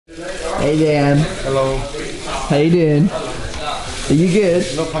Hey Dan. Hello. How you doing? Are you good?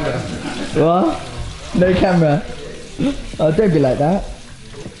 No camera. What? No camera? Oh, don't be like that.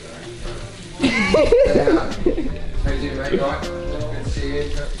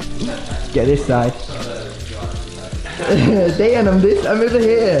 Get this side. Dan, I'm over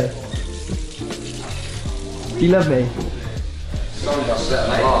here. Do you love me?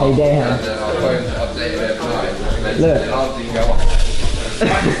 Hey Dan. Look.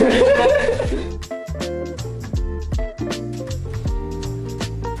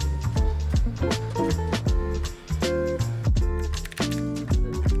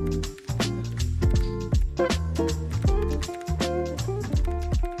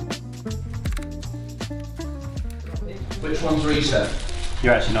 Which one's reset?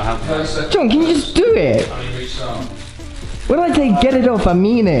 You're actually not helping. John, can you just do it? When I say get it off, I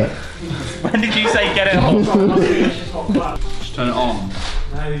mean it. When did you say get it off? Just turn it on.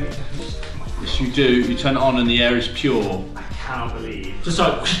 No. Yes, you do. You turn it on and the air is pure. I cannot believe. Just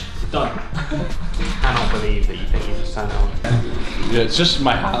like, done. Cannot believe that you think you just turn it on. Yeah, it's just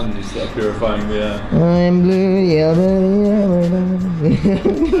my hands that are purifying the air. I'm blue, yeah,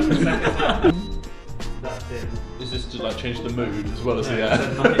 That's it. Is this to like change the mood as well as the air?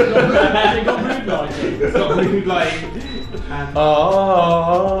 It's got mood lighting. It's got mood lighting.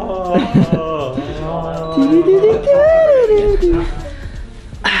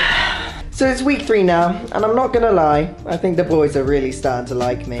 So it's week 3 now, and I'm not gonna lie, I think the boys are really starting to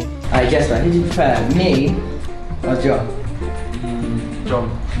like me. Alright, guess what? Who do you prefer, me or John? John.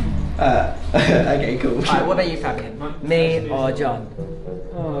 Okay, cool. Alright, what about you, Fabian? Me or John?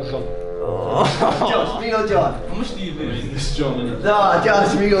 Oh, John. Oh. Josh, me or John? How much do you lose? This John, isn't it? No,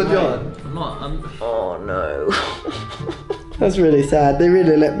 Josh, me or John? I'm not. Oh no. That's really sad. They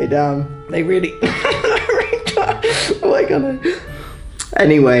really let me down. They really. Oh my god.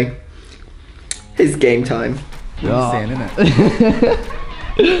 Anyway, it's game time. Insane, isn't it?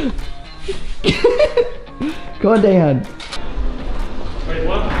 Come on, Baehan. Wait,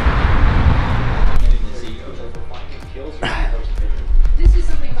 what? This is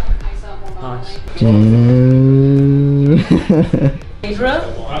something about myself. Nice. Israel?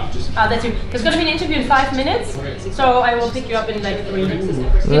 That's you. There's going to be an interview in 5 minutes, so I will pick you up in like 3 minutes.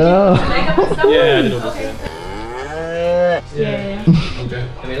 Oh. Yeah, a little bit. Okay. Yeah. Okay.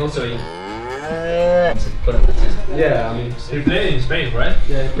 I mean, also, Yeah, I mean, he played in Spain, right?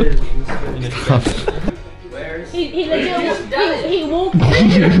 yeah, he played in Spain. He walked in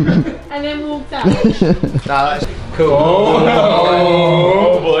and then walked out. That's cool.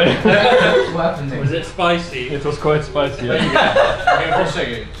 Oh boy. What happened Was it spicy? It was quite spicy. Yeah.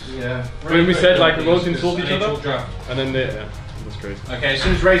 Yeah. When we said like we won't insult each other, and then they, yeah, that's great. Okay, as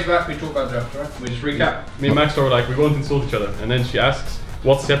soon as Ray's back, we talk about draft, right? We just recap. Me and Max were like we won't insult each other, and then she asks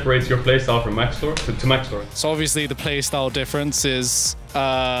what separates your playstyle from Max Store to Max Store. So obviously the playstyle difference is,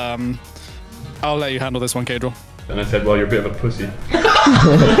 I'll let you handle this one, Cadril. And I said, well, you're a bit of a pussy.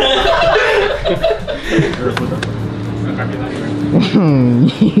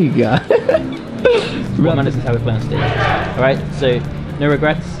 You got it. Remember, this is how we play on stage. Alright, so no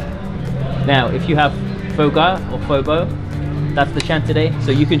regrets. Now, if you have Foga or Fobo, that's the chant today.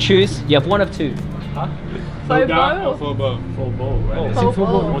 So you can choose. You have one of 2. Huh? Fobo? Fobo. Football, right?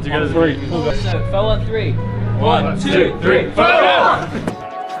 Fobo. What do you get? 3. So, Fo on 3. 1, 2, 3, Fogo!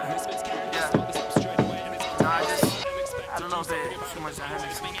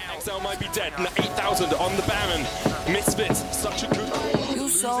 Excel might be dead, and 8,000 on the Baron. Misfits, such a good. You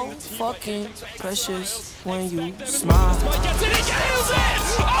so fucking precious when you smile. Gets it, he kills it!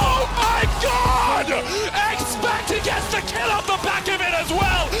 Oh my god! Expect he gets the kill off the back of it as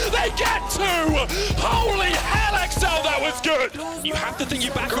well! They get 2! Holy hell, Excel, that was good! You have to think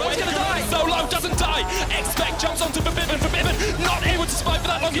you back away. Gonna die! Solo doesn't die! Expect jumps onto Forbidden, not able to survive for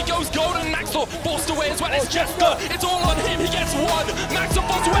that long. He goes golden, Maxwell forced away as well. It's Jester, it's all on him, he gets 1. Maxwell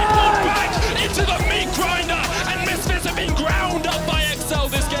falls away, pulled back into the meat grinder, and Misfits have been ground up by Excel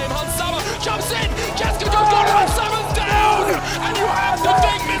this game. Hansama jumps in, Jester goes golden, Hansama's down! And you have to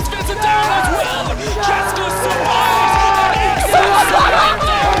think Misfits are down as well! Jester survives, and Excel survives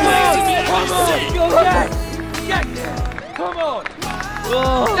down, places the NBC! Come on!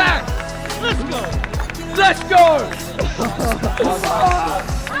 Jack! Let's go! Let's go!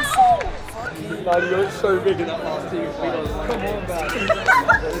 Man, you're so big in that last 2 feet. Come on, man.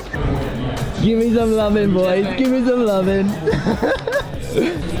 Give me some loving, boys. Give me some loving.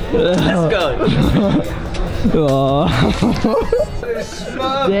 Let's go! Oh.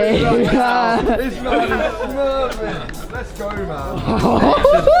 Let's go, man.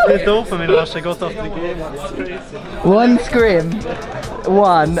 Det är dopamine rush har gått efter game. One scrim,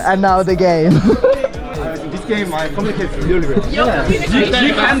 one, and now the game. This game, my communication is really good. You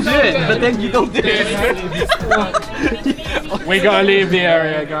can do it, but then you don't do it. We gotta leave the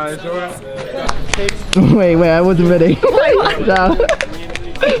area, guys. Alright. Wait, I wasn't ready. No.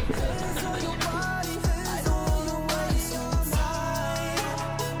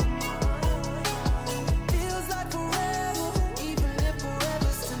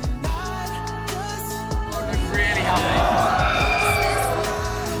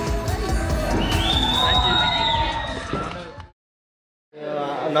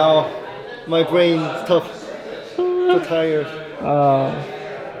 Now, my brain is tough. So tired.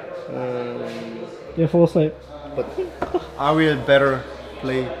 You're full asleep. But I will better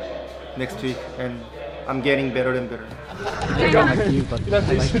play next week, and I'm getting better and better.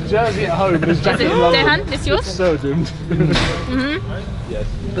 This jersey at home is Jack in London. Baehan, this yours? So doomed. Yes.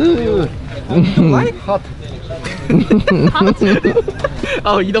 Like hot.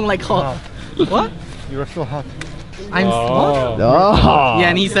 Oh, you don't like hot? What? You're so hot. I'm what? Oh. Yeah,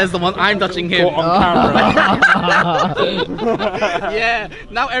 and he says the one I'm touching him. On camera. Yeah,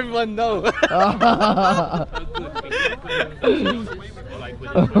 now everyone knows. I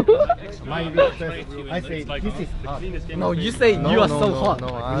say this is hot. No, you say you are so hot. No,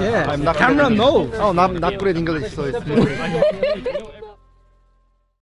 yeah, I'm not camera good at knows. Oh, not good at English, so it's.